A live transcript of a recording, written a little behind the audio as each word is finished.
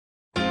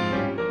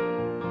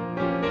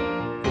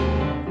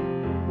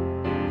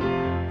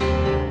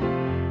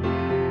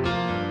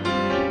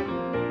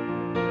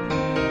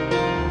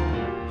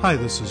Hi,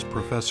 this is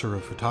Professor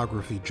of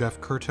Photography Jeff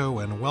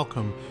Curto, and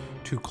welcome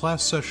to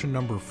class session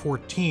number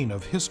 14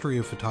 of History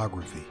of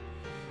Photography.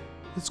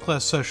 This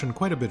class session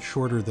quite a bit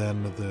shorter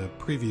than the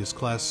previous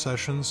class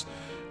sessions.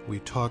 We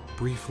talked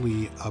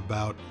briefly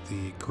about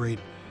the great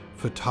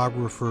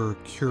photographer,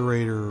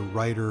 curator,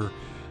 writer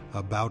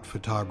about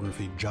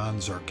photography, John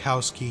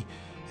Zarkowski,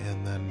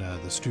 and then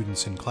the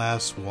students in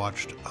class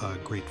watched a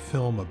great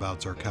film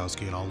about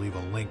Zarkowski, and I'll leave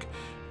a link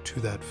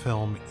to that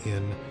film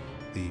in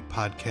the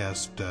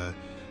podcast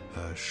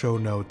show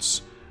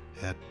notes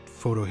at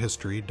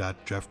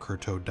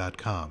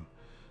photohistory.jeffcurto.com.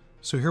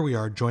 So here we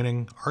are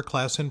joining our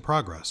class in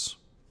progress.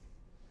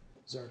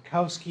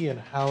 Zarkowski and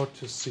how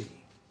to see.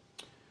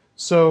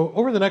 So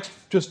over the next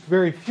just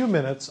very few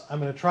minutes, I'm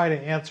going to try to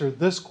answer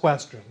this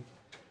question,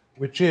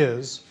 which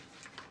is,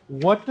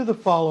 what do the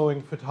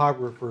following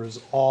photographers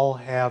all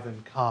have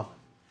in common?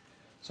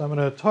 So I'm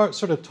going to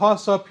sort of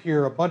toss up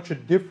here a bunch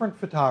of different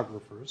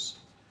photographers,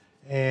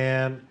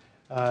 and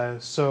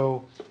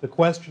so the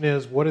question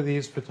is, what do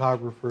these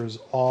photographers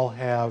all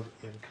have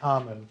in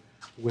common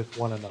with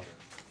one another?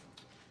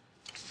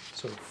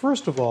 So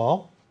first of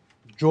all,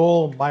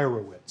 Joel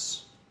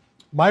Meyerowitz.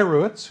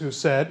 Meyerowitz, who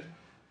said,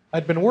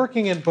 "I'd been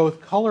working in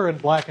both color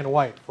and black and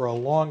white for a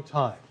long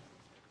time,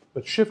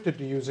 but shifted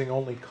to using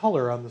only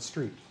color on the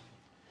street.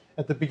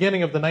 At the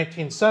beginning of the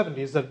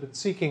 1970s, I'd been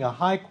seeking a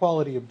high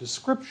quality of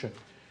description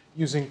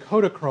using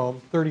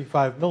Kodachrome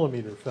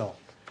 35mm film,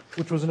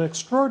 which was an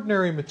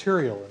extraordinary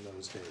material in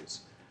those days.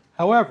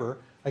 However,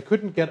 I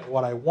couldn't get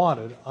what I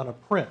wanted on a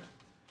print.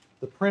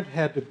 The print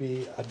had to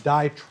be a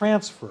dye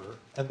transfer,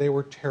 and they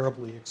were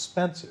terribly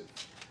expensive.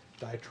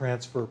 Dye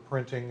transfer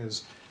printing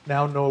is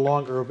now no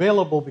longer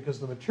available because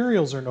the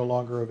materials are no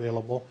longer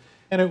available,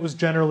 and it was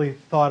generally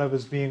thought of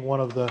as being one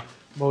of the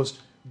most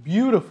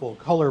beautiful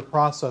color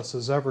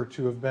processes ever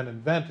to have been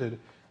invented,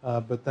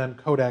 but then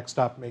Kodak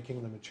stopped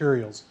making the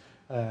materials,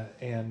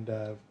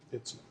 and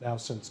it's now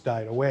since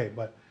died away.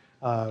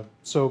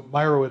 So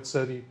Meyerowitz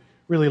said he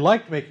really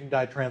liked making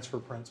dye transfer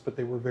prints, but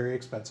they were very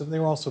expensive, and they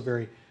were also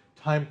very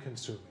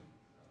time-consuming.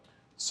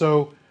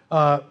 So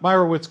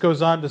Meyerowitz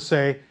goes on to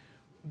say,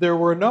 there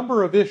were a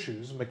number of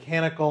issues,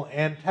 mechanical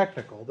and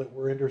technical, that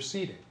were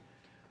interceding.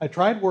 I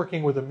tried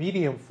working with a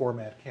medium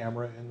format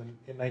camera in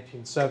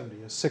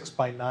 1970, a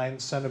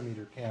 6x9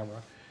 centimeter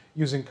camera,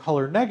 using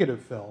color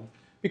negative film,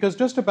 because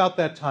just about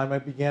that time I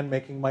began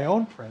making my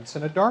own prints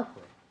in a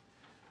darkroom.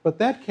 But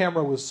that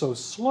camera was so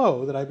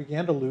slow that I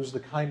began to lose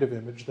the kind of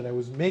image that I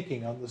was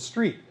making on the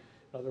street.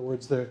 In other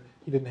words,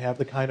 he didn't have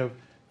the kind of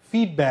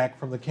feedback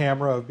from the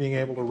camera of being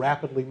able to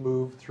rapidly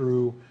move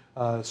through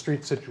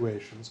street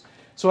situations.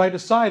 So I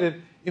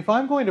decided, if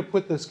I'm going to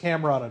put this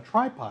camera on a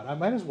tripod, I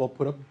might as well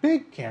put a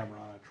big camera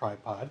on a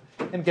tripod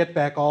and get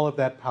back all of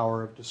that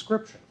power of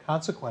description.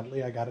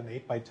 Consequently, I got an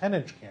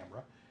 8x10-inch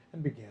camera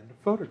and began to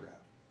photograph.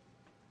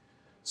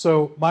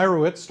 So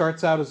Meyerowitz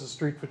starts out as a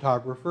street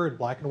photographer in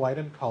black and white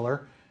and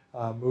color,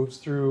 moves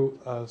through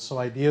some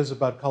ideas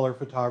about color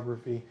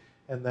photography,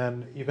 and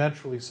then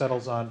eventually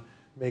settles on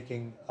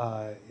making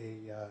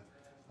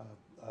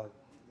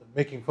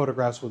making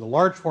photographs with a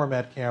large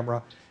format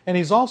camera. And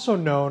he's also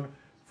known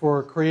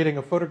for creating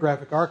a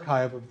photographic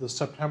archive of the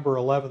September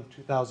 11th,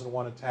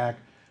 2001 attack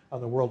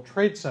on the World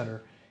Trade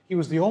Center. He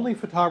was the only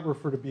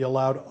photographer to be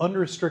allowed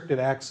unrestricted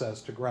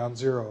access to Ground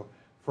Zero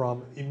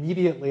from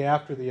immediately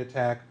after the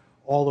attack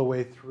all the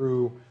way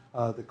through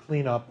the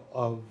cleanup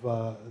of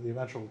the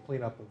eventual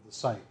cleanup of the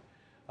site.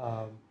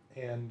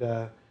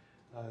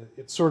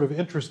 It's sort of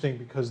interesting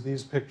because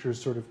these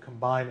pictures sort of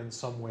combine in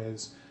some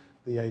ways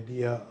the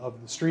idea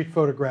of the street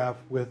photograph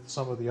with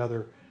some of the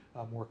other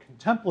more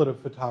contemplative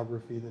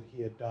photography that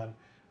he had done,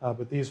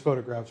 but these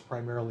photographs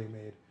primarily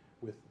made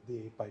with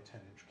the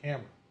 8x10-inch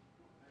camera.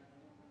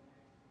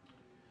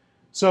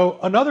 So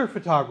another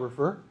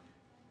photographer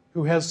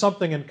who has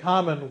something in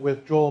common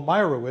with Joel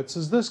Meyerowitz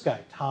is this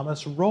guy,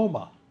 Thomas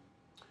Roma.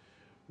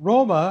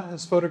 Roma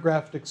has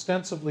photographed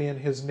extensively in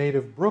his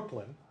native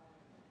Brooklyn,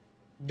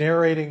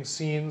 narrating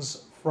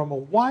scenes from a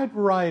wide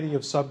variety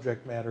of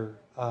subject matter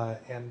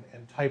and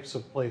types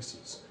of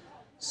places.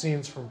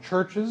 Scenes from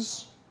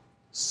churches,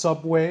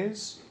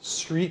 subways,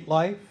 street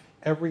life,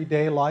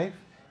 everyday life,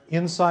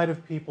 inside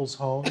of people's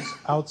homes,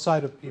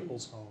 outside of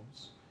people's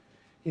homes.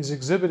 He's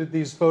exhibited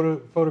these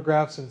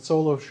photographs in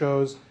solo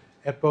shows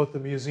at both the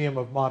Museum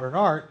of Modern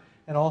Art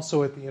and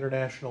also at the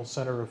International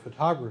Center of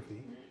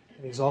Photography.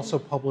 And he's also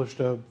published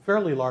a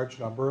fairly large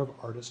number of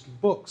artist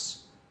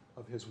books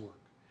of his work.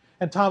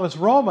 And Thomas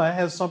Roma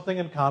has something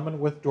in common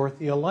with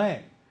Dorothea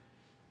Lange,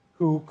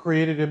 who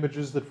created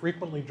images that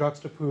frequently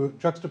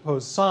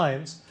juxtapose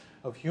signs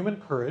of human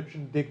courage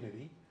and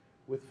dignity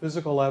with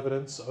physical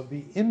evidence of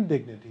the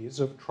indignities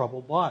of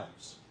troubled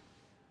lives.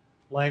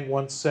 Lange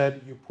once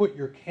said, "You put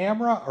your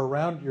camera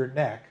around your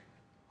neck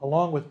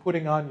along with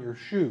putting on your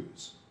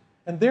shoes.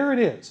 And there it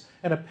is,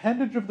 an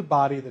appendage of the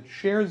body that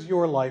shares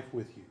your life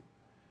with you.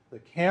 The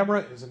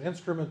camera is an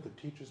instrument that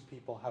teaches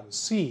people how to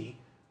see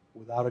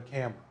without a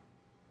camera."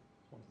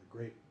 One of the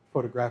great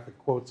photographic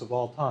quotes of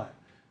all time.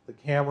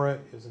 The camera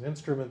is an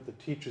instrument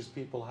that teaches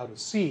people how to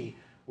see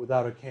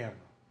without a camera.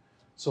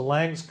 So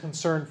Lang's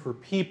concern for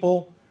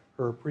people,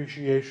 her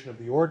appreciation of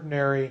the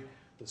ordinary,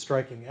 the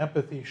striking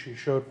empathy she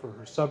showed for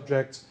her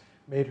subjects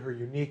made her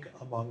unique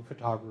among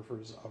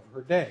photographers of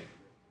her day.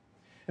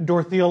 And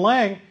Dorothea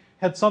Lange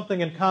had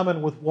something in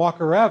common with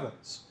Walker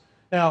Evans.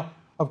 Now,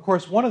 of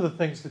course, one of the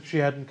things that she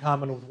had in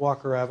common with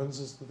Walker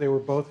Evans is that they were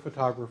both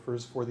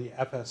photographers for the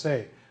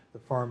FSA, the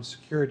Farm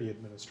Security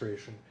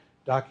Administration,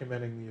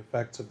 documenting the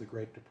effects of the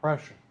Great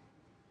Depression.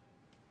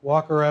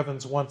 Walker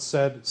Evans once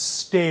said,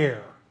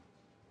 "Stare.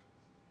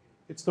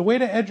 It's the way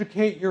to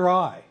educate your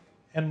eye,"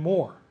 and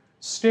more.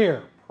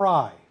 Stare,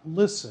 pry,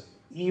 listen,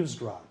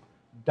 eavesdrop.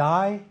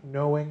 Die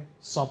knowing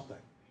something.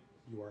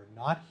 You are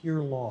not here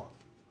long.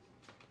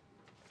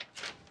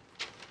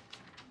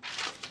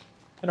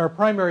 And our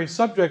primary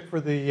subject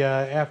for the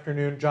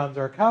afternoon, John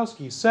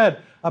Zarkowski,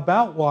 said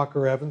about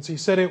Walker Evans, he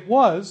said it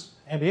was,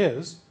 and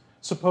is,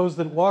 supposed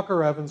that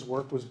Walker Evans'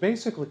 work was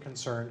basically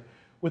concerned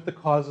with the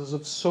causes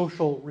of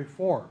social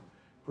reform,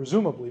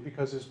 presumably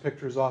because his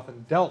pictures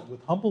often dealt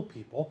with humble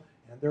people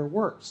and their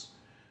works.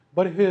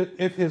 But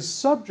if his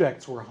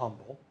subjects were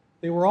humble,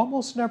 they were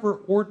almost never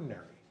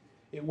ordinary.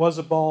 It was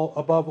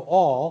above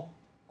all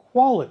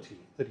quality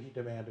that he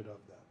demanded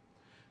of them.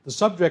 The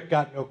subject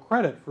got no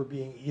credit for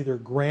being either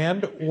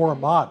grand or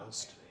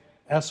modest,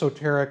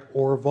 esoteric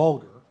or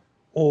vulgar,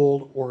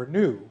 old or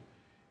new.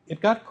 It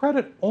got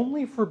credit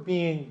only for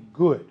being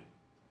good.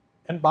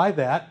 And by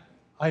that,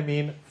 I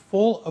mean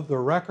full of the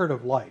record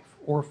of life,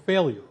 or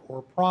failure,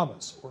 or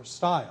promise, or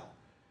style.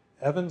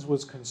 Evans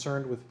was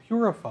concerned with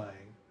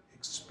purifying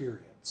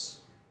experience.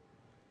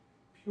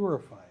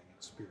 Purifying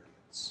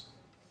experience.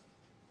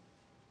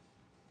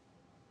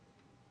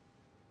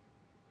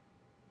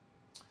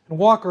 And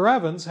Walker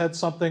Evans had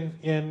something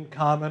in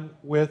common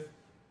with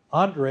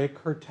Andrei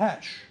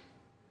Kurtesh.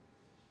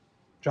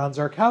 John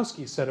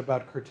Zarkowski said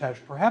about Kurtesh,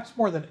 perhaps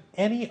more than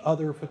any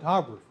other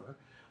photographer,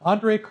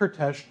 Andrei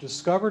Kurtesh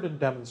discovered and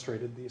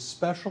demonstrated the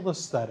special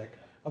aesthetic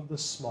of the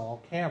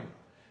small camera.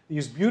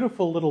 These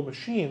beautiful little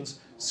machines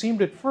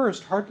seemed at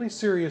first hardly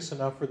serious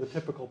enough for the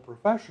typical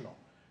professional,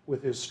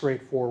 with his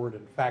straightforward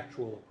and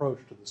factual approach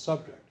to the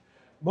subject.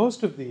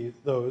 Most of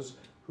those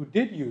who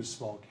did use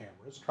small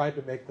cameras tried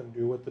to make them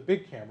do what the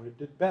big camera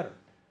did better: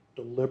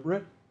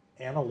 deliberate,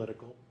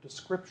 analytical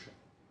description.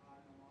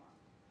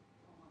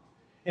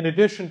 In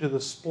addition to the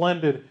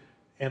splendid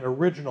and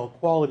original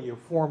quality of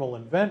formal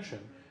invention,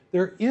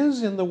 there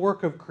is in the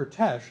work of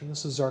Kurtesh, and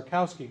this is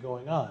Zarkowski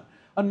going on,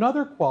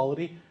 another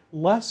quality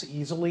less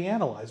easily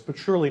analyzed, but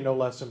surely no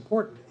less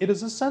important. It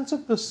is a sense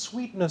of the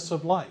sweetness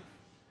of life,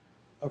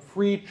 a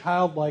free,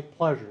 childlike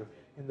pleasure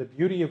in the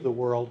beauty of the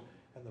world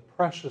and the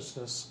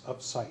preciousness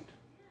of sight.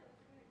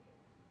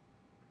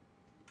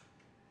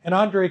 And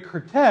Andrei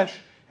Kurtesh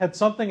had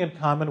something in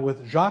common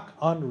with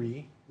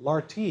Jacques-Henri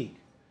Lartigue.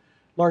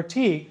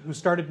 Lartigue, who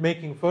started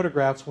making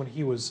photographs when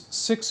he was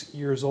 6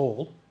 years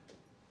old,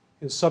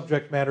 his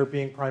subject matter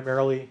being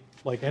primarily,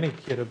 like any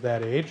kid of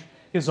that age,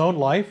 his own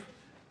life,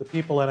 the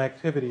people and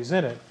activities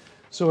in it.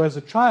 So as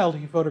a child,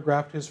 he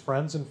photographed his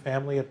friends and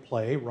family at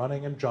play,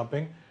 running and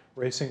jumping,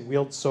 racing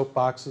wheeled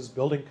soapboxes,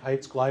 building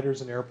kites,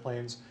 gliders, and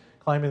airplanes,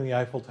 climbing the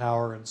Eiffel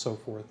Tower, and so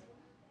forth.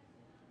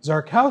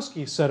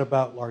 Zarkowski said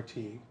about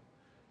Lartigue,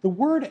 the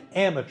word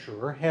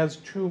amateur has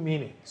two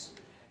meanings.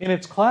 In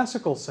its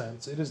classical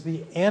sense, it is the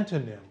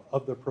antonym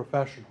of the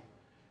professional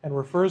and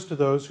refers to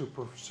those who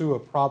pursue a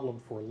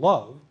problem for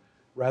love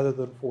rather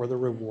than for the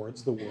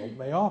rewards the world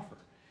may offer.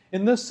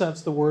 In this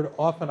sense, the word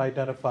often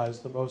identifies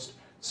the most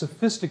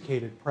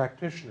sophisticated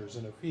practitioners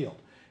in a field.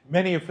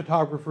 Many of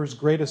photographers'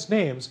 greatest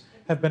names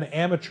have been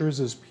amateurs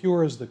as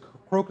pure as the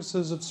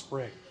crocuses of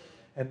spring,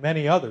 and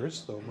many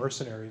others, though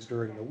mercenaries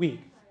during the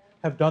week,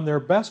 have done their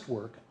best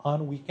work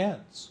on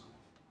weekends.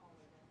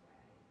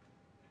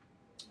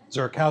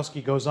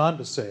 Zarkowski goes on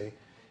to say,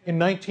 in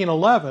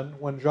 1911,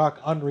 when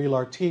Jacques-Henri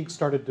Lartigue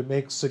started to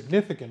make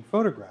significant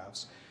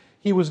photographs,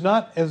 he was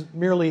not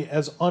merely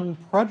as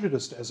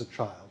unprejudiced as a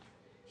child.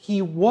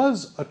 He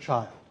was a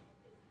child.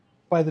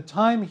 By the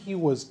time he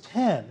was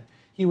 10,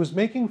 he was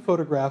making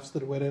photographs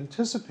that would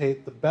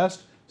anticipate the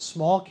best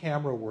small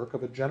camera work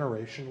of a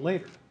generation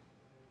later.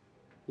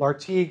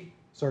 Lartigue,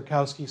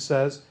 Zarkowski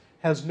says,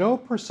 has no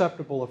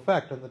perceptible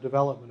effect on the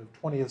development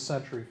of 20th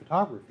century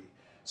photography,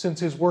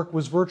 since his work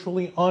was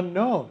virtually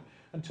unknown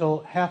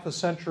until half a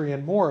century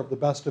and more of the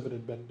best of it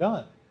had been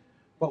done.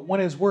 But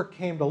when his work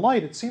came to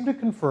light, it seemed to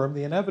confirm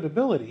the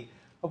inevitability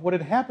of what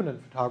had happened in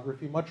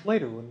photography much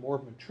later, when more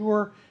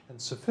mature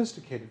and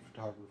sophisticated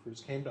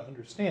photographers came to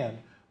understand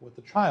what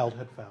the child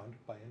had found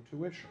by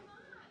intuition.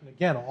 And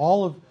again,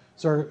 all of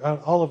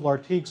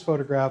Lartigue's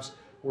photographs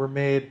were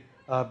made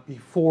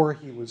before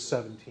he was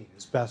 17,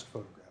 his best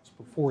photographs,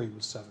 before he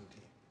was 17.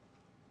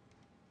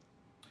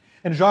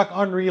 And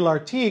Jacques-Henri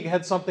Lartigue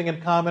had something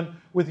in common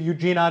with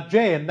Eugene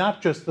Atget, and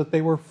not just that they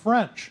were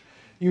French.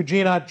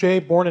 Eugene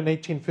Atget, born in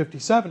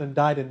 1857 and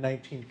died in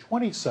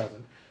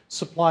 1927,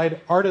 supplied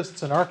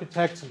artists and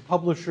architects and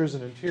publishers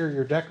and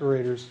interior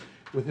decorators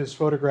with his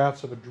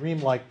photographs of a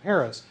dreamlike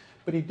Paris,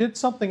 But he did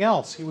something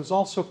else. He was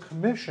also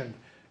commissioned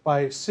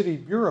by city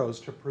bureaus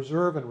to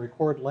preserve and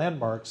record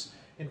landmarks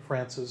in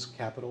France's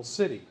capital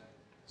city.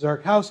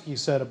 Zarkowski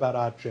said about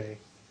Atget,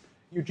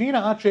 Eugene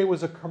Atget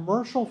was a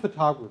commercial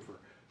photographer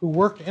who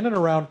worked in and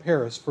around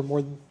Paris for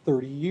more than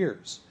 30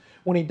 years.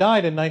 When he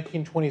died in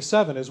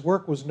 1927, his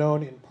work was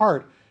known in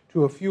part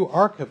to a few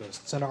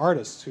archivists and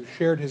artists who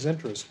shared his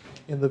interest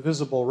in the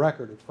visible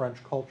record of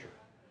French culture.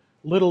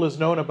 Little is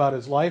known about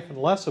his life and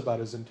less about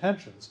his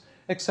intentions,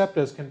 except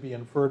as can be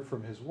inferred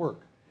from his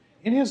work.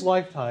 In his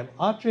lifetime,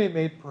 Atget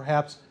made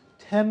perhaps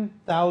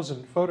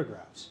 10,000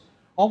 photographs.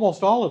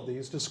 Almost all of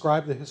these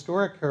describe the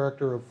historic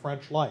character of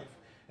French life,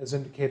 as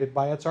indicated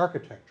by its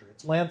architecture,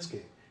 its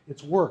landscape,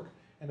 its work,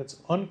 and its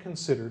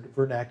unconsidered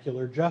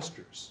vernacular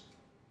gestures.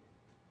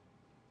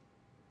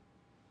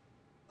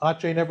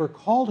 Atget never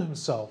called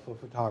himself a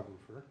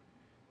photographer.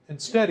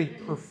 Instead, he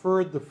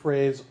preferred the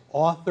phrase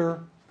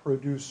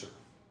author-producer.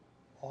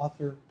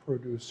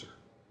 Author-producer.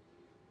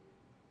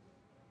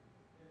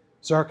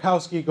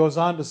 Zarkowski goes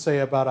on to say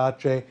about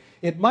Atget,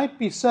 it might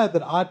be said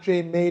that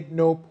Atget made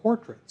no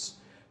portraits,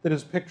 that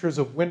his pictures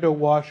of window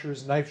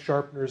washers, knife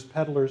sharpeners,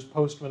 peddlers,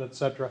 postmen,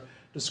 etc.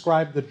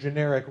 describe the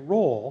generic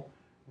role,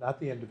 not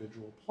the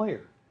individual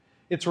player.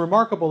 It's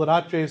remarkable that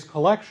Atget's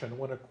collection,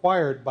 when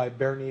acquired by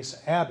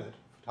Bernice Abbott,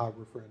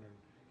 photographer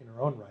in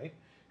her own right,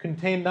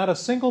 contained not a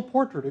single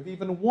portrait of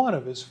even one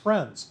of his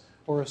friends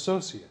or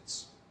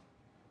associates.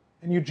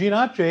 And Eugene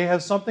Atget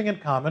has something in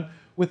common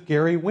with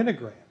Garry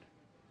Winogrand.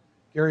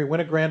 Garry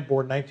Winogrand,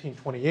 born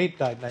 1928,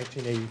 died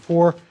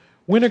 1984.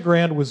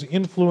 Winogrand was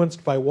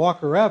influenced by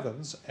Walker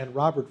Evans and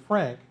Robert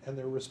Frank and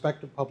their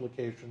respective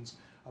publications,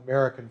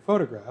 American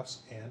Photographs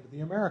and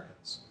The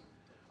Americans.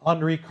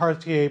 Henri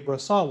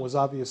Cartier-Bresson was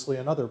obviously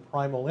another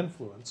primal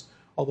influence,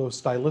 although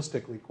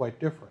stylistically quite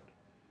different.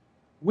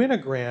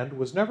 Winogrand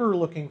was never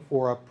looking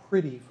for a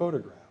pretty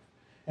photograph.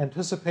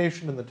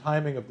 Anticipation and the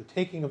timing of the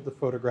taking of the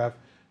photograph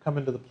come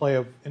into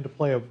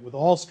play with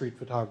all street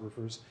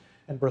photographers,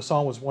 and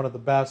Bresson was one of the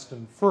best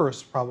and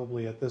first,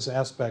 probably, at this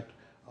aspect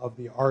of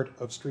the art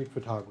of street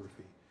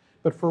photography.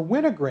 But for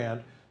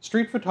Winogrand,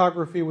 street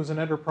photography was an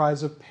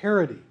enterprise of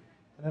parody,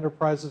 an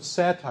enterprise of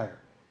satire.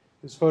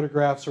 His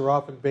photographs are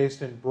often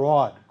based in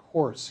broad,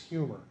 coarse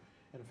humor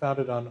and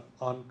founded on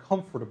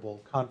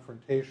uncomfortable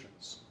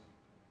confrontations.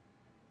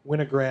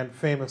 Winogrand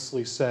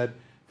famously said,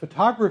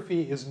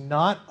 photography is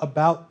not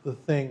about the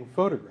thing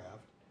photographed,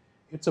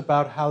 it's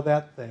about how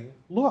that thing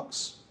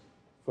looks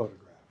photographed.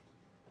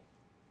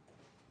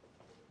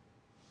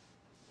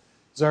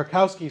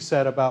 Zarkowski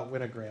said about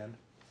Winogrand,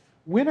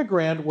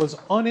 Winogrand was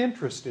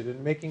uninterested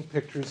in making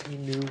pictures he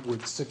knew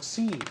would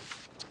succeed.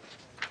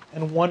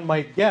 And one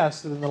might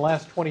guess that in the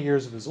last 20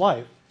 years of his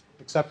life,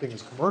 excepting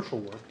his commercial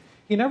work,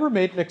 he never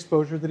made an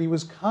exposure that he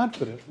was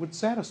confident would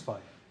satisfy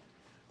him.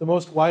 The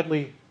most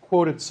widely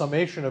quoted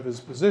summation of his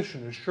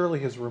position is surely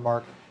his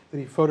remark that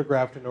he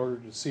photographed in order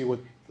to see what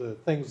the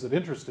things that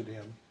interested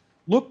him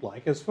looked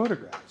like as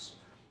photographs.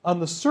 On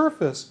the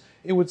surface,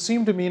 it would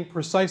seem to mean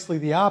precisely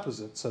the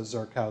opposite, says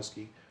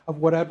Zarkowski, of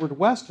what Edward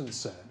Weston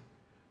said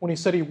when he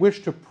said he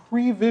wished to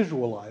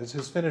pre-visualize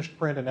his finished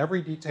print in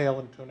every detail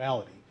and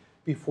tonality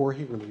before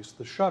he released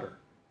the shutter.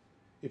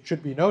 It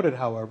should be noted,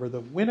 however,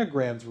 that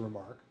Winogrand's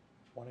remark,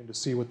 wanting to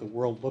see what the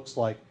world looks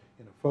like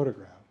in a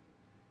photograph,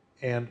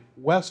 and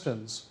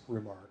Weston's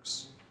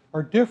remarks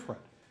are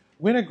different.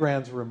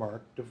 Winogrand's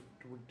remark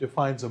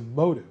defines a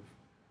motive.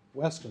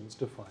 Weston's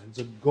defines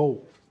a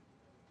goal.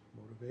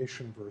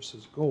 Motivation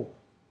versus goal.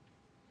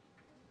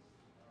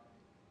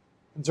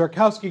 And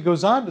Zarkowski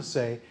goes on to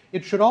say,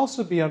 it should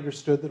also be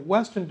understood that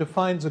Weston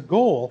defines a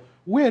goal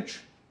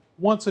which,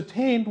 once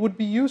attained, would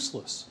be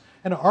useless.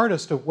 An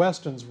artist of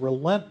Weston's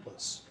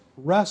relentless,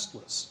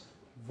 restless,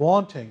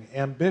 vaunting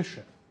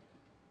ambition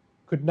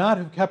could not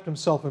have kept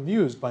himself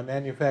amused by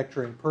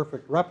manufacturing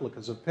perfect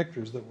replicas of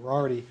pictures that were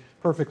already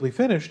perfectly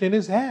finished in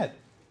his head,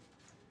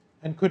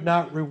 and could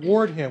not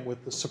reward him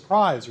with the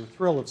surprise or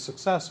thrill of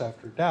success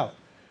after doubt.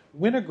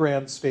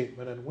 Winogrand's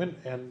statement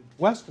and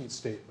Weston's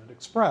statement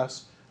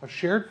express a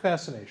shared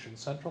fascination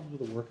central to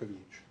the work of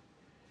each,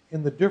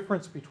 in the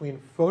difference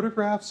between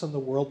photographs and the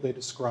world they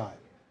describe,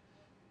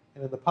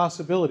 and in the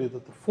possibility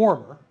that the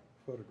former,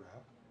 photograph,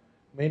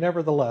 may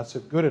nevertheless,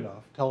 if good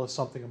enough, tell us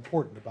something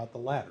important about the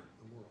latter,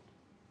 the world.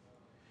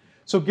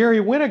 So Garry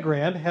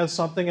Winogrand has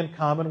something in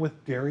common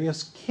with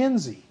Darius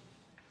Kinsey.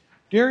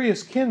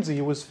 Darius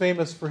Kinsey was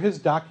famous for his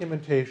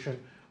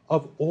documentation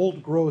of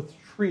old-growth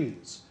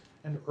trees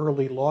and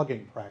early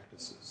logging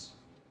practices.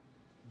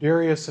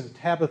 Darius and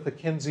Tabitha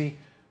Kinsey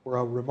were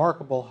a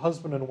remarkable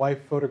husband and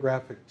wife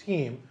photographic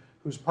team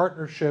whose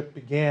partnership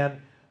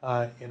began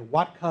in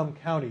Whatcom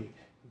County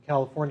in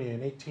California in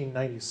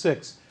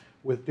 1896,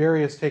 with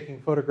Darius taking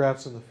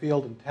photographs in the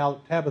field and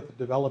Tabitha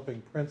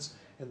developing prints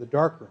in the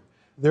darkroom.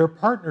 Their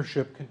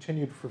partnership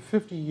continued for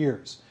 50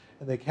 years,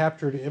 and they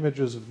captured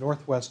images of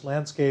Northwest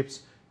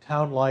landscapes,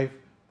 town life,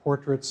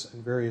 portraits,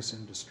 and various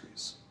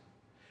industries.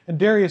 And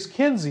Darius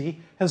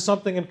Kinsey has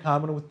something in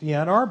common with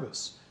Diane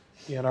Arbus.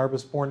 Diane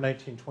Arbus, born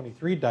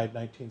 1923, died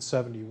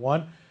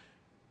 1971.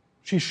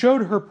 She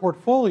showed her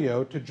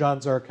portfolio to John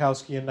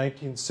Zarkowski in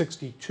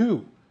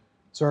 1962.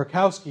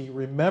 Zarkowski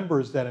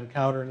remembers that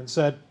encounter and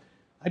said,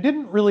 "I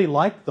didn't really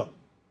like them,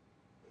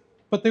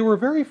 but they were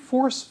very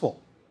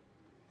forceful.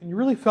 And you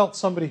really felt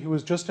somebody who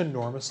was just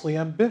enormously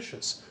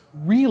ambitious,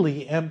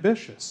 really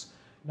ambitious,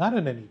 not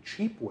in any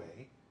cheap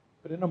way,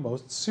 but in a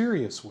most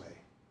serious way."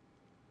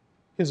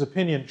 His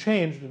opinion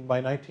changed, and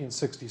by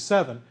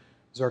 1967,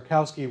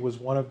 Zarkowski was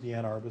one of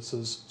Diane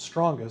Arbus's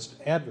strongest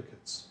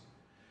advocates.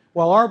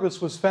 While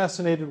Arbus was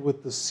fascinated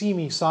with the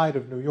seamy side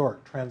of New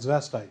York,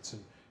 transvestites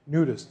and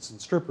nudists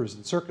and strippers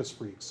and circus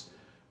freaks,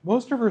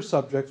 most of her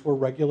subjects were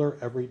regular,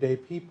 everyday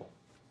people.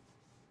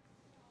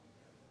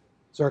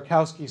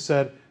 Zarkowski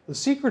said, "The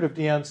secret of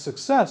Diane's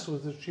success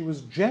was that she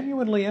was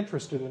genuinely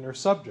interested in her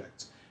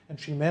subjects, and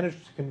she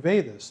managed to convey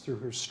this through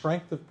her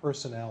strength of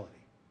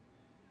personality.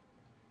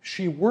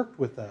 She worked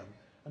with them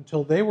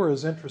until they were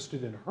as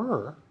interested in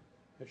her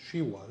as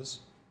she was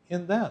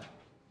in them."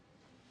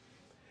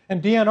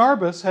 And Diane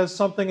Arbus has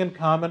something in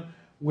common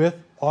with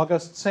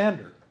August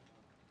Sander.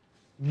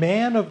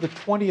 Man of the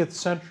 20th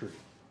century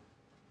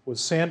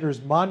was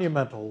Sander's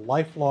monumental,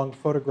 lifelong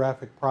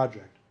photographic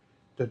project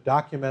to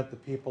document the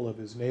people of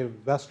his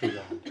native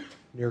Westerwald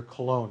near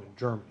Cologne in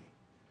Germany.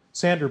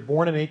 Sander,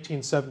 born in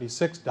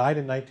 1876, died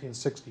in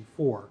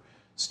 1964,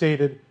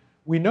 stated,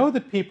 "We know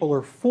that people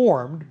are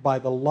formed by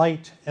the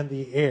light and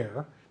the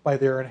air, by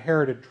their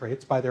inherited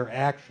traits, by their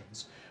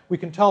actions. We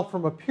can tell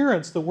from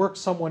appearance the work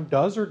someone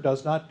does or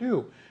does not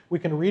do. We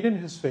can read in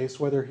his face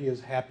whether he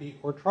is happy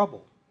or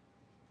troubled."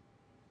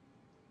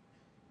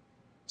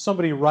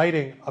 Somebody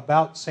writing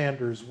about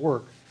Sander's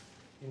work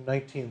in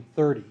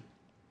 1930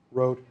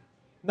 wrote,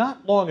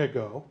 "Not long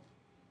ago,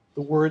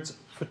 the words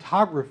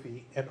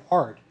photography and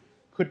art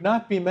could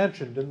not be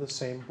mentioned in the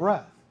same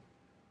breath.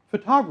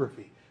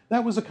 Photography,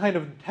 that was a kind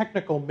of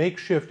technical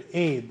makeshift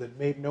aid that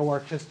made no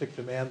artistic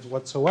demands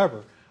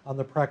whatsoever on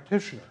the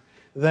practitioner.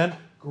 Then,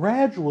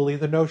 gradually,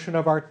 the notion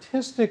of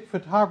artistic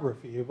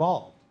photography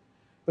evolved.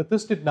 But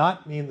this did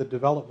not mean the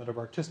development of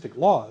artistic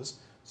laws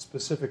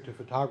specific to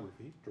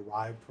photography,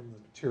 derived from the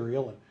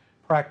material and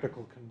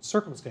practical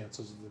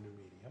circumstances of the new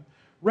medium.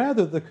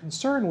 Rather, the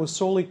concern was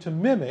solely to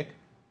mimic,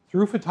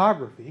 through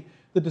photography,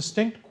 the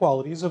distinct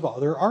qualities of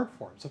other art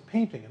forms, of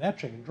painting and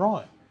etching and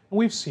drawing." And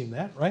we've seen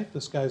that, right?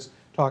 This guy's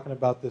talking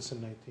about this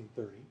in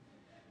 1930.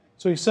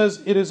 So he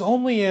says, "It is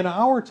only in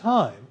our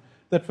time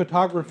that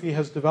photography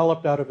has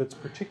developed out of its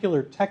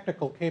particular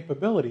technical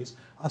capabilities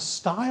a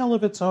style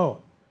of its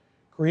own,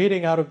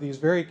 creating out of these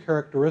very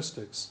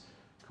characteristics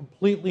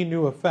completely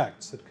new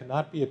effects that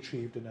cannot be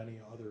achieved in any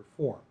other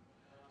form."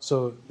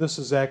 So this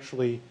is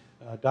actually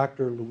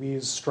Dr.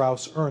 Louise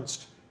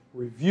Strauss-Ernst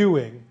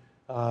reviewing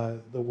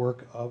the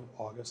work of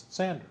August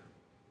Sander.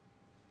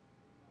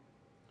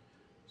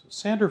 So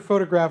Sander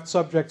photographed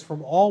subjects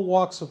from all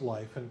walks of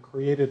life and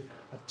created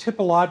a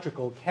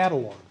typological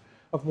catalog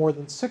of more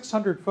than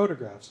 600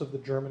 photographs of the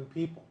German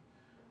people.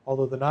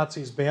 Although the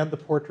Nazis banned the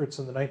portraits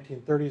in the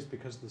 1930s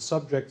because the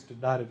subjects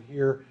did not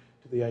adhere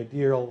to the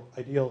ideal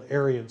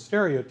Aryan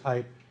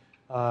stereotype,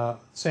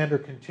 Sander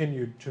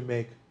continued to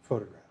make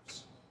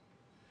photographs.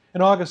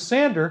 And August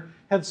Sander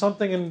had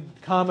something in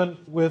common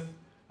with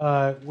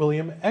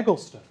William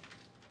Eggleston.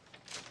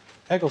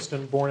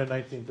 Eggleston, born in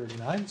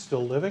 1939,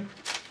 still living.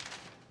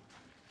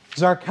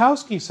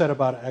 Zarkowski said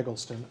about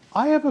Eggleston,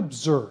 "I have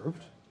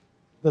observed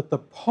that the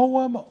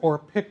poem or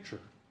picture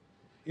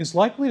is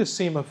likely to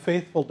seem a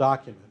faithful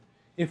document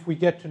if we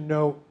get to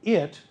know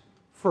it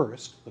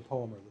first, the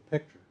poem or the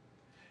picture,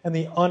 and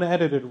the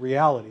unedited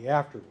reality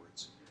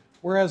afterwards,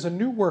 whereas a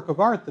new work of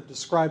art that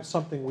describes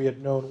something we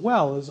had known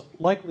well is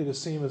likely to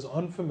seem as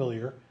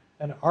unfamiliar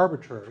and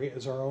arbitrary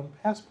as our own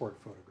passport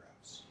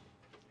photographs."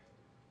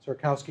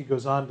 Zarkowski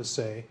goes on to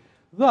say,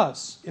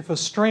 "Thus, if a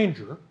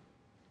stranger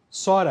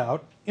sought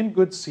out, in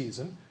good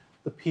season,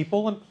 the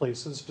people and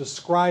places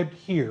described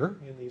here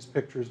in these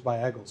pictures by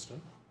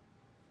Eggleston,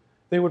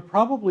 they would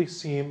probably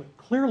seem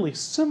clearly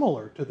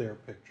similar to their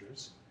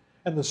pictures,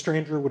 and the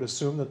stranger would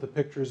assume that the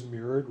pictures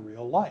mirrored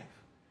real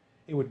life.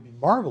 It would be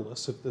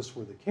marvelous if this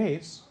were the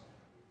case,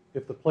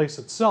 if the place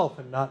itself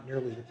and not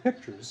merely the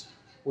pictures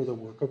were the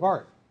work of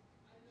art."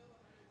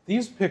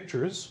 These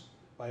pictures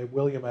by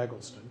William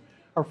Eggleston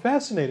are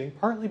fascinating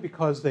partly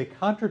because they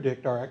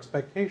contradict our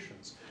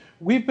expectations.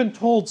 We've been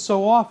told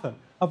so often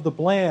of the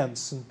bland,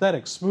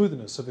 synthetic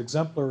smoothness of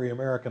exemplary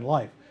American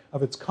life,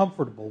 of its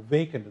comfortable,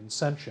 vacant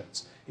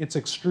insentience, its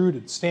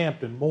extruded,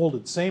 stamped, and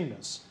molded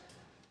sameness.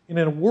 In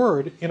a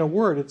word,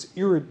 its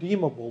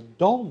irredeemable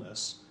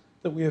dullness,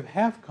 that we have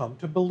half come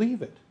to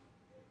believe it.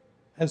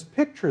 As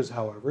pictures,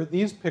 however,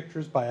 these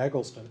pictures by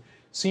Eggleston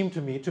seem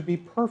to me to be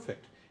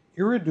perfect,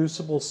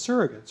 irreducible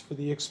surrogates for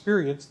the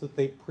experience that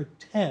they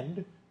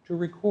pretend to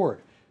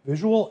record,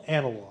 visual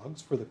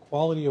analogs for the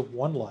quality of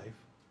one life,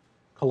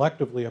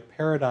 collectively a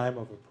paradigm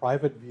of a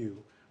private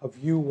view, a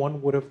view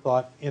one would have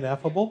thought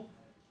ineffable,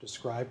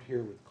 described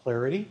here with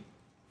clarity,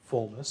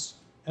 fullness,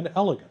 and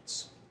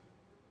elegance.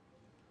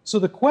 So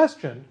the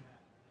question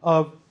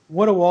of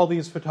what do all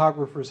these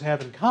photographers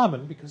have in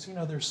common, because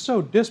they're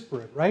so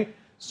disparate, right?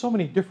 so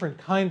many different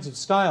kinds of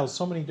styles,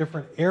 so many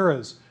different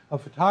eras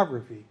of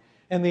photography?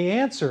 And the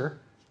answer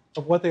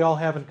of what they all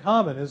have in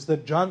common is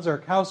that John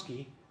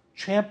Zarkowski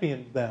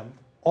championed them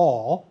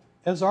all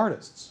as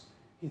artists.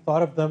 He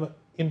thought of them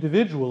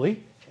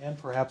individually and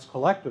perhaps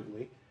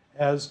collectively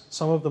as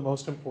some of the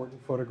most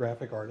important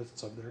photographic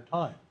artists of their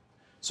time.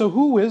 So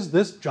who is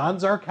this John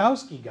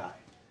Zarkowski guy?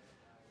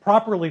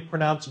 Properly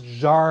pronounced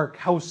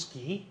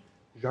Żarkowski.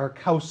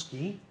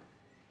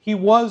 He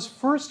was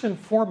first and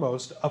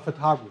foremost a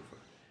photographer.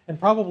 And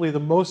probably the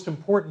most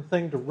important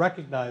thing to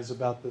recognize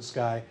about this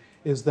guy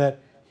is that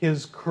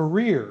his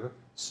career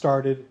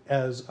started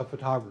as a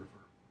photographer.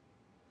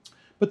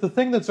 But the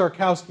thing that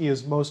Zarkowski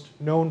is most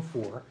known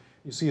for,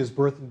 you see his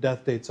birth and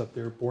death dates up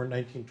there, born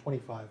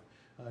 1925,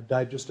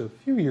 died just a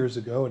few years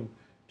ago in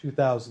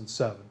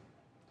 2007.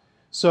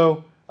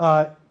 So,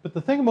 but the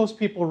thing most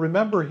people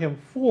remember him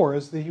for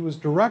is that he was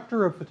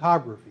director of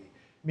photography,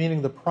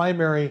 meaning the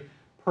primary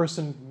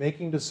person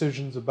making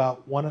decisions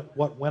about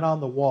what went on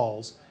the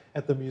walls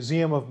at the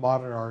Museum of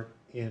Modern Art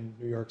in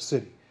New York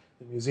City.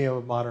 The Museum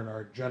of Modern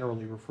Art,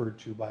 generally referred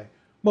to by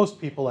most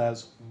people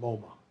as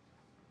MoMA.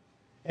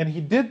 And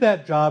he did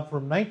that job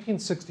from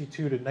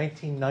 1962 to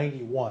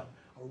 1991, a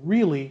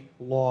really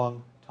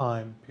long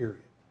time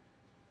period.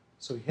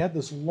 So he had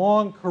this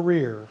long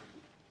career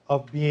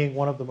of being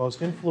one of the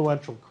most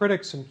influential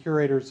critics and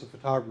curators of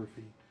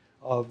photography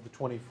of the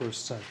 21st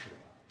century.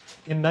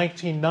 In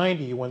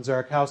 1990, when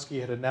Zarkowski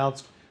had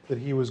announced that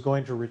he was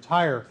going to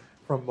retire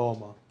from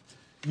MoMA,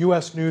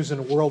 U.S. News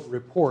and World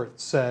Report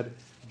said,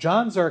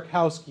 John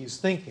Zarkowski's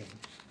thinking,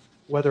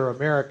 whether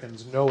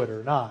Americans know it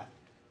or not,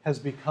 has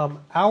become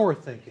our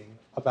thinking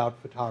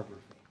about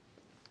photography.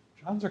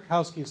 John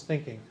Zarkowski's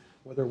thinking,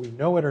 whether we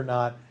know it or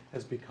not,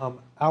 has become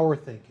our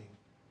thinking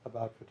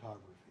about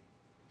photography.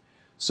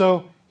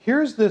 So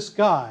here's this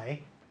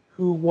guy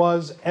who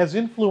was as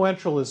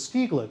influential as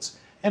Stieglitz,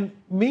 and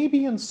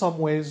maybe in some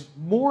ways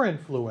more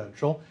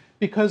influential,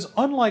 because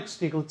unlike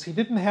Stieglitz, he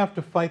didn't have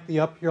to fight the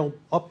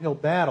uphill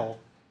battle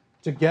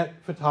to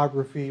get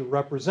photography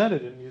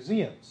represented in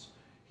museums.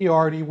 He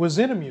already was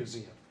in a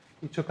museum.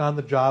 He took on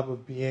the job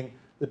of being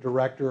the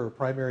director or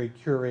primary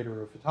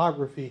curator of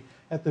photography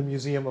at the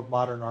Museum of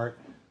Modern Art,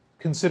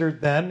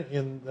 considered then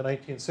in the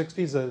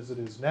 1960s, as it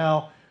is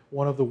now,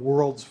 one of the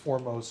world's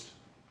foremost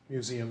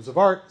museums of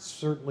art,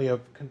 certainly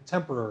of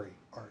contemporary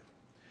art.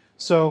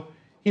 So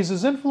he's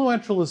as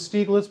influential as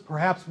Stieglitz,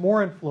 perhaps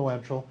more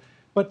influential,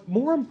 but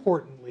more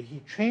importantly,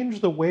 he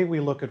changed the way we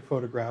look at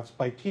photographs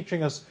by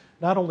teaching us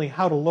not only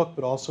how to look,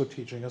 but also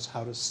teaching us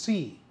how to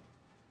see.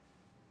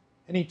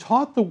 And he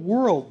taught the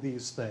world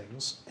these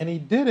things, and he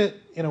did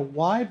it in a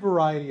wide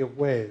variety of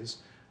ways.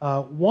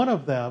 One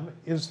of them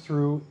is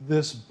through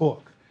this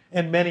book,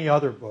 and many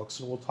other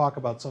books, and we'll talk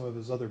about some of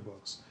his other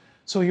books.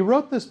 So he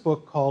wrote this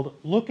book called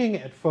Looking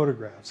at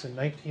Photographs in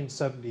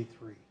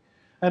 1973.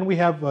 And we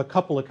have a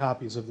couple of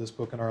copies of this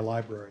book in our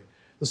library.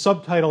 The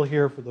subtitle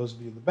here, for those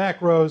of you in the back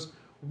rows,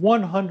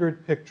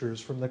 100 Pictures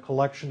from the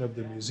Collection of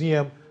the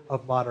Museum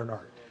of Modern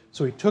Art.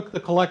 So he took the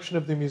collection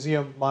of the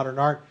Museum of Modern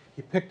Art,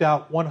 he picked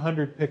out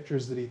 100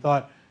 pictures that he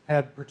thought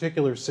had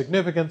particular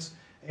significance,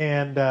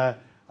 and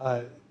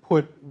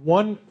put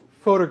one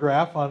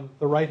photograph on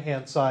the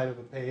right-hand side of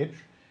the page,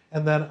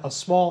 and then a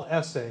small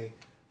essay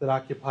that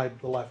occupied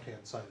the left-hand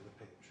side of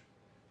the page.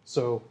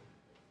 So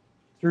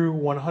through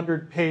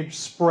 100-page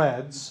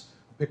spreads,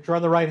 a picture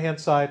on the right-hand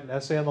side, an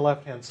essay on the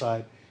left-hand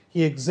side,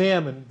 he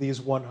examined these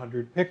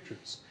 100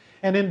 pictures.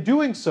 And in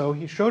doing so,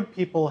 he showed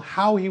people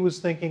how he was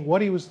thinking,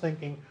 what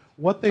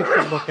they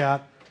should look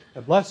at,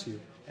 and bless you,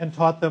 and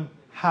taught them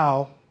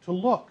how to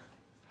look.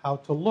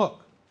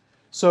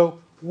 So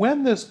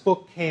when this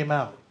book came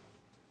out,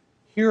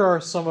 here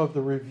are some of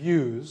the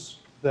reviews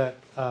that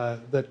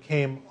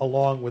came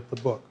along with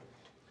the book.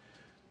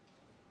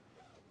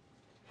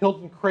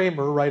 Hilton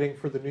Kramer, writing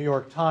for the New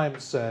York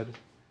Times, said,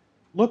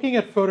 "Looking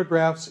at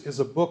Photographs is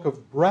a book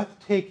of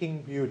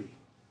breathtaking beauty,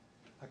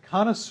 a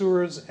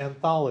connoisseur's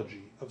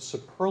anthology of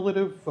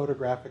superlative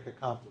photographic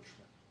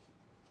accomplishment."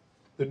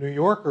 The New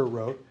Yorker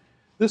wrote,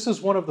 "This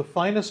is one of the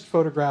finest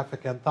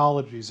photographic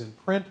anthologies in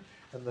print,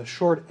 and the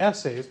short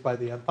essays by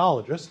the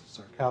anthologist,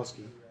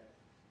 Zarkowski,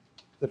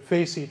 that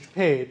face each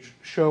page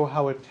show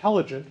how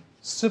intelligent,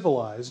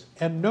 civilized,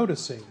 and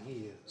noticing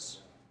he is."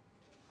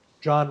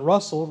 John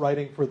Russell,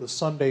 writing for the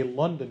Sunday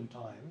London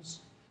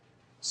Times,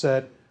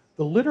 said,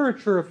 "The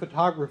literature of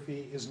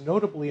photography is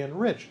notably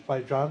enriched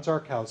by John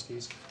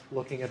Zarkowski's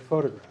Looking at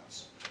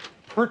Photographs.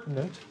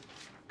 Pertinent,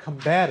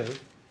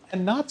 combative,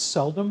 and not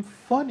seldom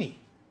funny."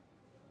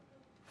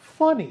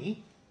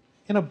 Funny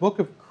in a book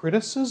of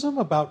criticism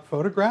about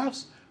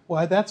photographs?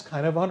 Why, that's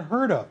kind of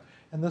unheard of.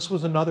 And this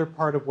was another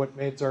part of what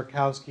made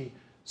Zarkowski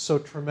so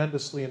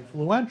tremendously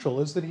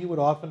influential, is that he would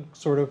often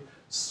sort of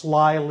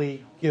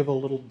slyly give a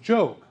little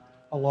joke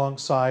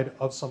alongside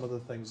of some of the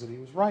things that he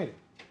was writing.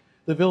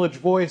 The Village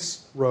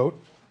Voice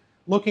wrote,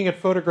 "Looking at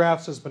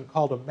Photographs has been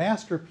called a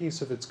masterpiece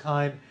of its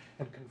kind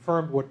and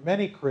confirmed what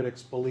many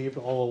critics believed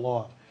all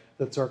along,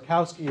 that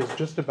Zarkowski is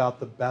just about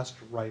the best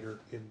writer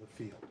in the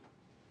field."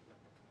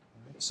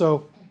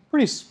 So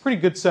pretty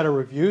good set of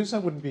reviews.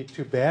 That wouldn't be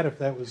too bad if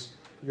that was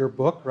your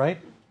book, right?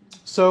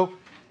 So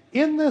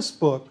in this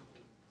book,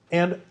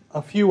 and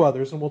a few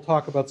others, and we'll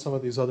talk about some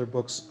of these other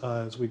books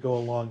as we go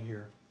along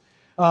here,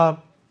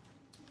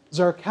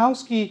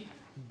 Zarkowski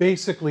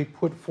basically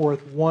put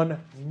forth one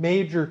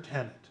major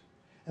tenet,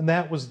 and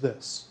that was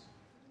this,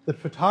 that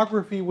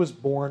photography was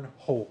born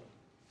whole.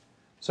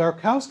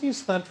 Zarkowski's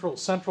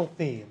central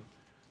theme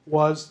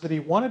was that he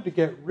wanted to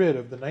get rid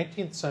of the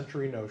 19th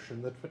century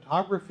notion that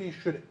photography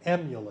should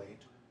emulate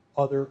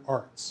other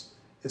arts,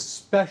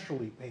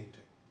 especially painting.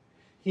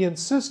 He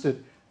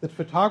insisted that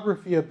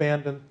photography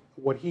abandon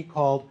what he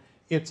called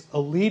its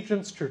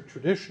allegiance to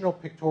traditional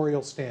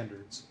pictorial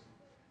standards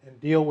and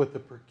deal with the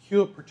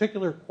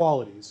particular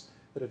qualities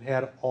that it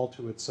had all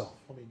to itself.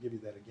 Let me give you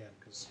that again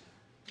because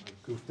I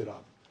goofed it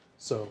up.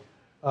 So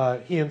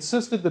he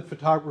insisted that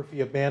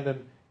photography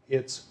abandon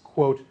its,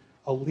 quote,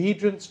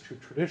 allegiance to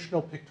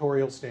traditional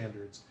pictorial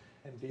standards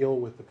and deal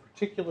with the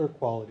particular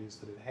qualities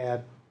that it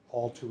had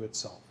all to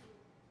itself.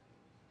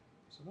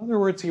 So in other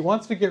words, he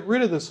wants to get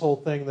rid of this whole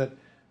thing that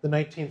the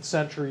 19th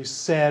century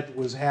said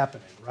was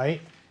happening,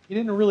 right? He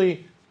didn't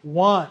really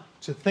want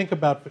to think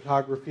about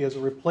photography as a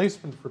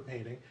replacement for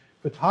painting.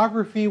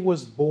 Photography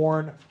was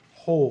born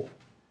whole.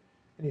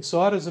 And he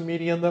saw it as a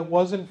medium that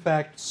was, in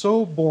fact,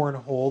 so born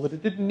whole that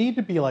it didn't need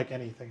to be like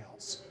anything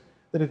else,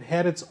 that it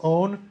had its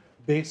own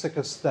basic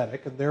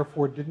aesthetic and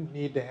therefore didn't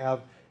need to have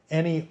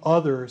any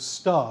other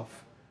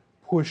stuff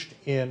pushed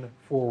in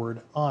forward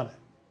on it.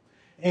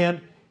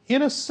 And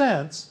in a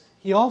sense,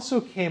 he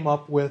also came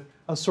up with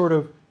a sort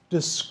of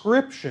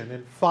description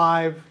in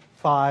five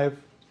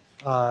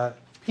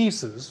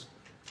pieces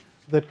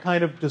that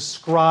kind of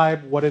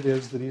describe what it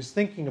is that he's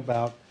thinking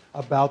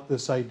about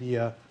this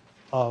idea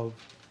of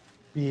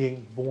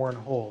being born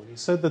whole. He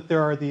said that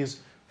there are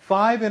these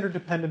 5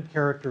 interdependent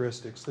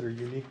characteristics that are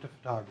unique to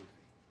photography.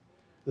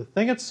 The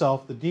thing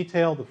itself, the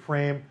detail, the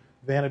frame,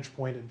 vantage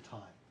point, and time.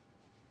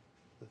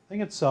 The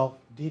thing itself,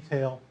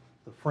 detail,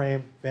 the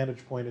frame,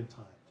 vantage point, and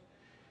time.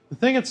 The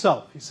thing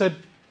itself, he said,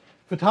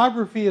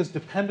 photography is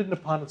dependent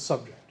upon its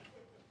subject.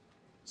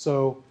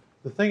 So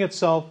the thing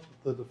itself,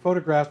 the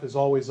photograph is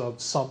always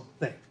of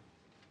something.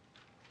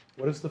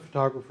 What does the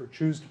photographer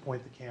choose to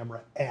point the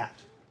camera at?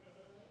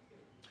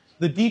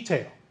 The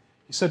detail.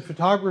 He said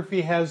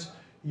photography has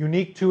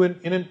unique to it,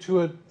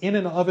 in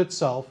and of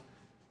itself,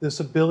 this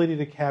ability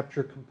to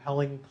capture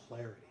compelling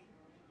clarity.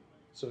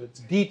 So its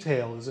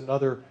detail is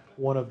another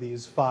one of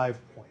these 5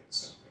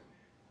 points.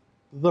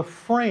 The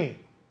frame,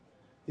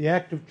 the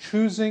act of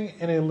choosing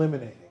and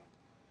eliminating.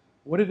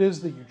 What it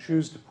is that you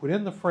choose to put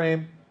in the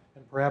frame,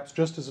 and perhaps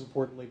just as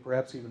importantly,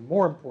 perhaps even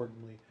more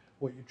importantly,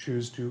 what you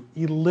choose to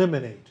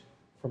eliminate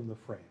from the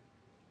frame.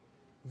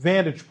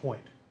 Vantage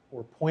point,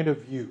 or point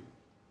of view.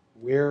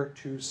 Where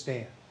to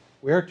stand.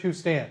 Where to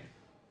stand.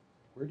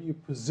 Where do you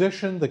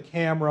position the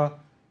camera?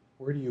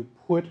 Where do you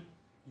put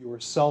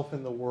yourself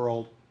in the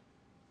world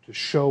to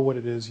show what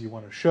it is you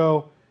want to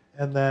show?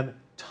 And then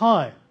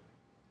time,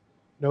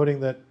 noting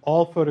that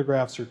all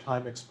photographs are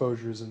time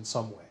exposures in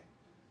some way,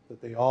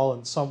 that they all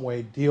in some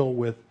way deal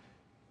with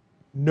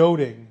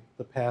noting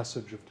the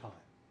passage of time.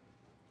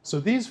 So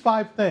these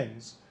 5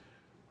 things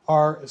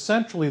are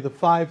essentially the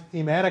 5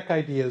 thematic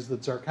ideas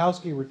that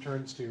Zarkowski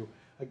returns to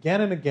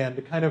again and again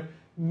to kind of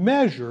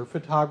measure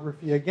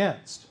photography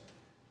against.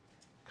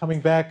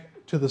 Coming back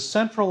to the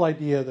central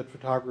idea that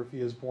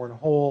photography is born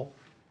whole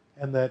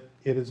and that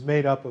it is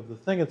made up of the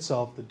thing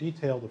itself, the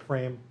detail, the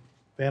frame,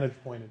 vantage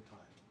point, and time.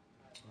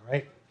 All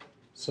right?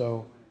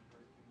 So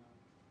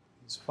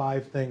these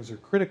 5 things are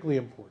critically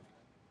important,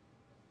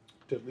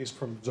 at least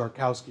from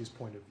Zarkowski's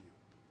point of view.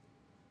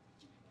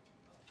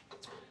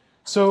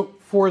 So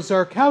for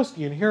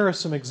Zarkowski, and here are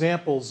some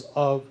examples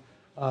of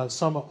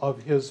some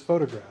of his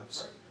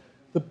photographs,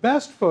 the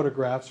best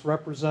photographs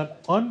represent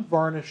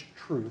unvarnished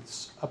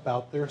truths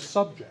about their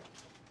subject.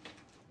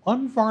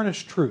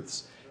 Unvarnished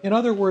truths. In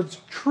other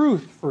words,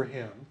 truth for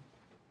him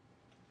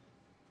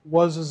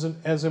was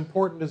as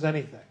important as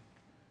anything.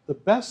 The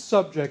best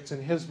subjects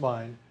in his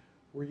mind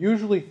were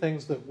usually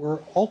things that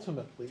were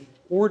ultimately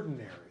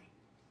ordinary.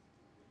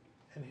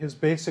 And his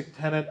basic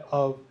tenet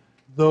of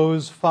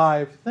those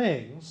 5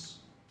 things,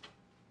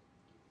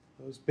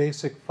 those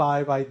basic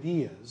 5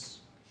 ideas,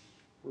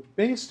 were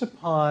based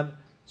upon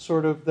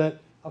sort of that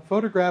a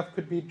photograph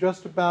could be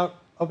just about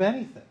of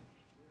anything.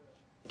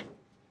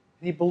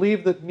 And he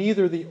believed that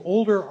neither the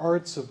older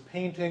arts of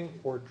painting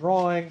or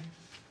drawing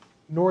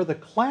nor the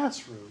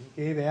classroom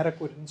gave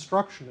adequate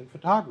instruction in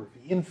photography.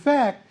 In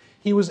fact,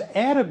 he was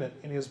adamant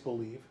in his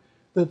belief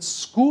that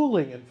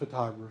schooling in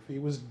photography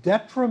was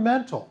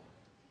detrimental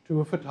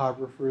to a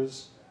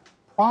photographer's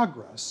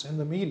progress in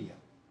the medium.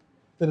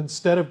 That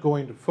instead of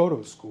going to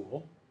photo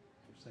school,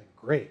 you're saying,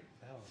 great,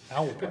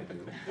 now what do I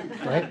do?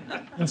 Right?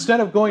 Instead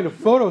of going to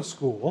photo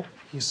school,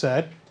 he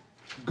said,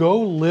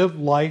 go live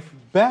life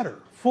better,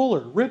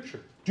 fuller,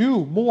 richer,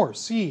 do more,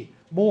 see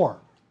more,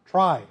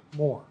 try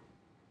more.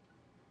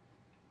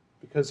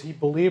 Because he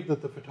believed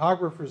that the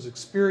photographer's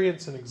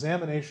experience and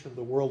examination of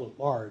the world at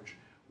large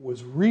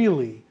was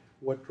really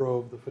what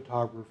drove the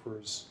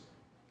photographer's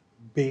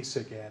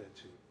basic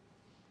attitude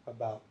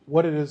about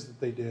what it is that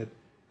they did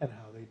and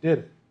how they did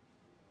it.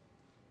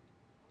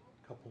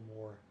 A couple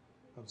more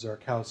of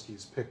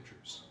Zarkowski's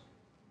pictures.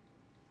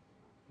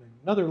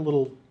 Another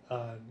little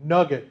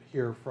nugget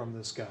here from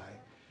this guy.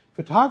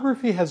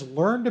 Photography has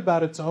learned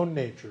about its own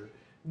nature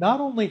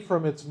not only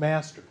from its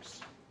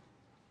masters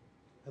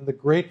and the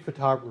great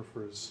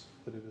photographers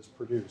that it has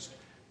produced,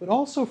 but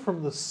also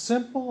from the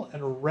simple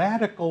and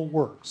radical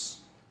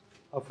works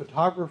of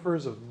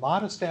photographers of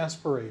modest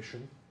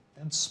aspiration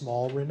and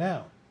small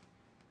renown.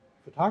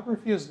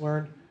 Photography has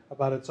learned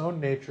about its own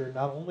nature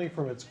not only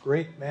from its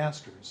great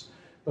masters,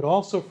 but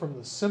also from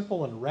the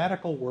simple and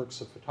radical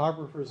works of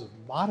photographers of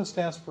modest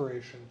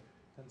aspiration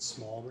and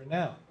small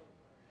renown.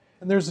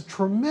 And there's a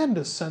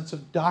tremendous sense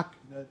of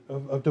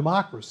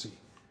democracy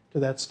to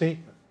that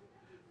statement.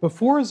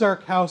 Before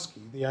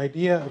Zarkowski, the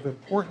idea of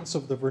importance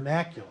of the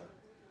vernacular,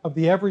 of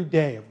the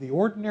everyday, of the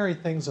ordinary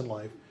things in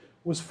life,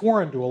 was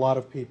foreign to a lot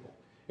of people.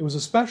 It was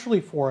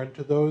especially foreign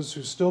to those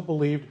who still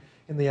believed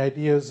in the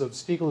ideas of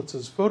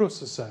Stieglitz's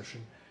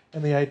photosecession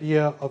and the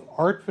idea of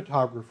art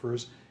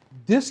photographers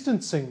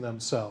distancing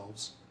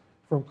themselves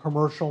from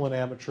commercial and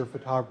amateur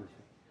photography.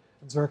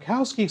 And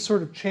Zarkowski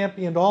sort of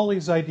championed all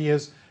these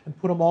ideas and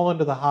put them all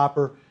into the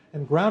hopper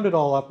and ground it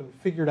all up and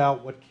figured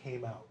out what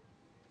came out.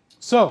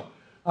 So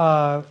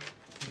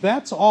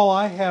that's all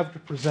I have to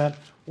present.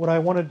 What I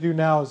want to do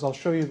now is I'll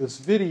show you this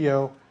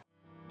video